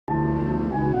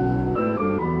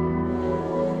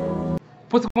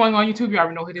What's going on YouTube? You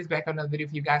already know who it is. Back on another video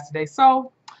for you guys today.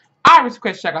 So I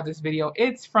request check out this video.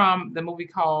 It's from the movie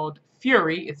called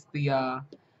Furie. It's the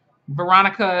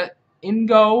Veronica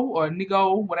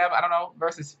Nigo, whatever, I don't know,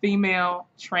 versus female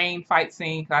train fight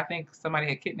scene. I think somebody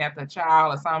had kidnapped a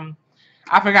child or something.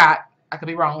 I forgot. I could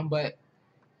be wrong, but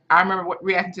I remember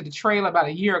reacting to the trailer about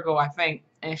a year ago, I think,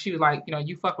 and she was like, you know,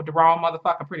 you fuck with the wrong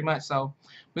motherfucker, pretty much. So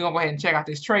we're gonna go ahead and check out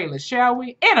this trailer, shall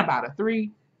we? In about a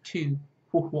 3, 2,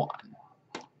 1.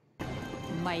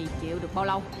 Mày chịu được bao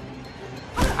lâu?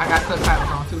 I got subtitles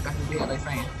on too, so I can see what they're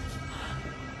saying.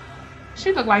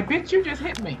 She look like, bitch, you just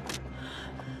hit me.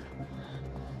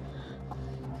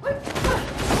 Let's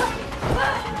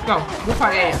go. Whoop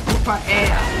her ass. Whoop her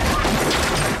ass.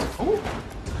 Ooh.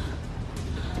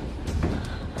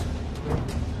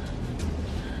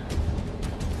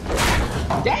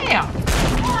 Damn.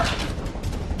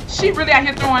 She really out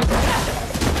here throwing.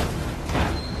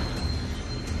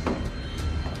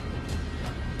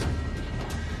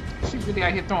 She really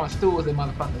out here throwing stools at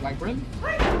motherfuckers. Like, really?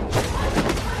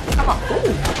 Come on.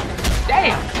 Ooh.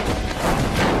 Damn.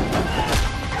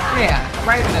 Yeah,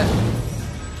 right in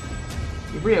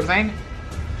the ribs, ain't it?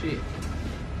 Shit.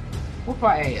 Whoop her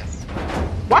ass.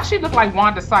 Why she look like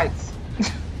Wanda Sykes?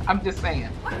 I'm just saying.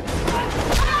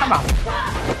 Come on.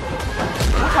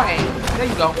 Whoop her ass. There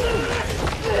you go.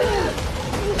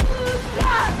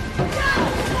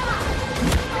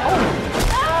 Oh.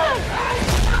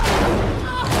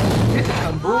 This is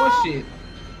some bullshit.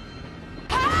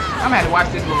 I'm gonna have to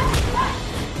watch this movie.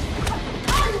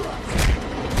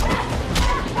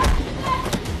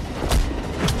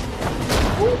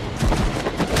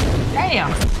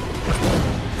 Damn.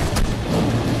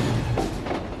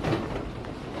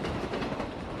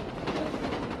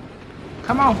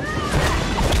 Come on.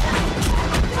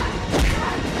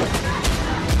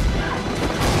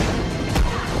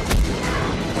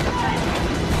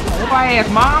 Whoop my ass,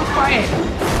 mom. Whoop my ass.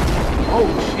 Oh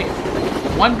shit.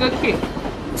 One good kick.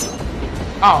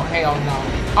 Oh hell no.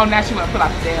 Oh, now she wanna pull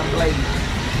out the damn blade.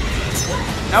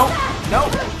 Nope.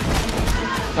 Nope.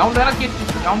 Don't let her get you.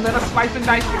 Don't let her slice and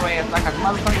dice your ass like a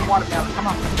motherfucking watermelon. Come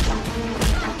on.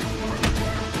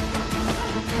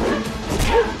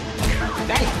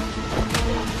 Damn.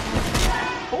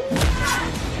 Ooh.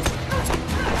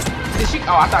 Did she?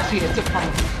 Oh, I thought she had took from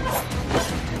her.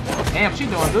 Damn, she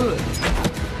doing good.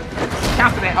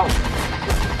 Counter that hoe.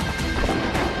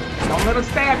 Don't let her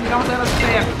stab you. Don't let her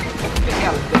stab you. What the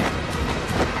hell is that?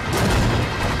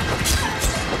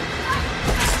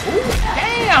 Ooh,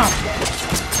 damn.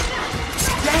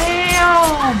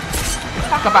 Damn!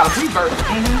 Talk about a rebirth.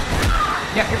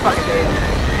 Yep, you're fucking dead.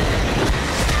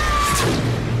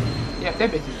 Yep, that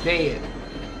bitch is dead.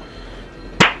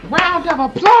 Round of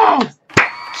applause!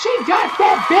 She got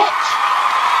that bitch!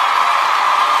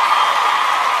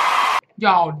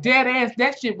 Y'all, dead ass,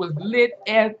 that shit was lit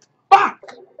as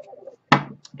fuck!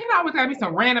 You know, always gotta be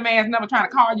some random ass number trying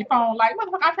to call your phone like,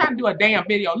 motherfucker, I'm trying to do a damn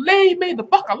video. Leave me the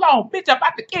fuck alone, bitch. I'm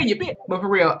about to kill you, bitch. But for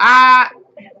real, I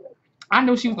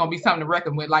knew she was gonna be something to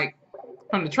reckon with, like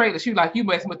from the trailer. She was like, you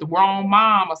messing with the wrong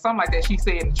mom or something like that. She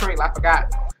said in the trailer, I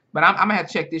forgot. But I'm gonna have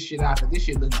to check this shit out, because this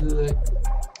shit look good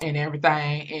and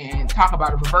everything. And talk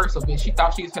about a reversal, bitch. She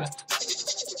thought she was gonna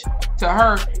to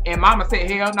her, and mama said,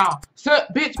 hell no. So,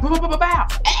 bitch, bow,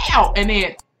 ow, and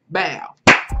then bow.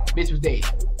 Bitch was dead.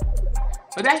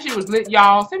 But that shit was lit,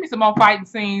 y'all. Send me some more fighting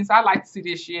scenes. I like to see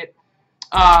this shit.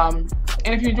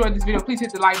 And if you enjoyed this video, please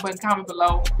hit the like button, comment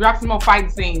below. Drop some more fighting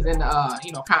scenes in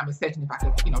the, comment section if I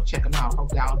could, check them out.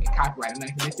 Hopefully I don't get copyrighted or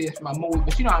nothing. This is for my movie,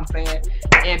 but you know what I'm saying.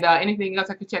 And anything else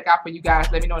I could check out for you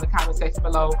guys, let me know in the comment section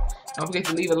below. Don't forget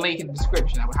to leave a link in the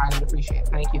description. I would highly appreciate it.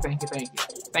 Thank you, thank you, thank you.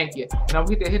 Thank you. And don't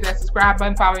forget to hit that subscribe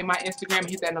button, follow me on my Instagram, and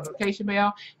hit that notification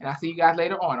bell. And I'll see you guys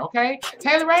later on, okay?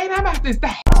 Taylor Rain, I'm out this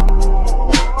thing.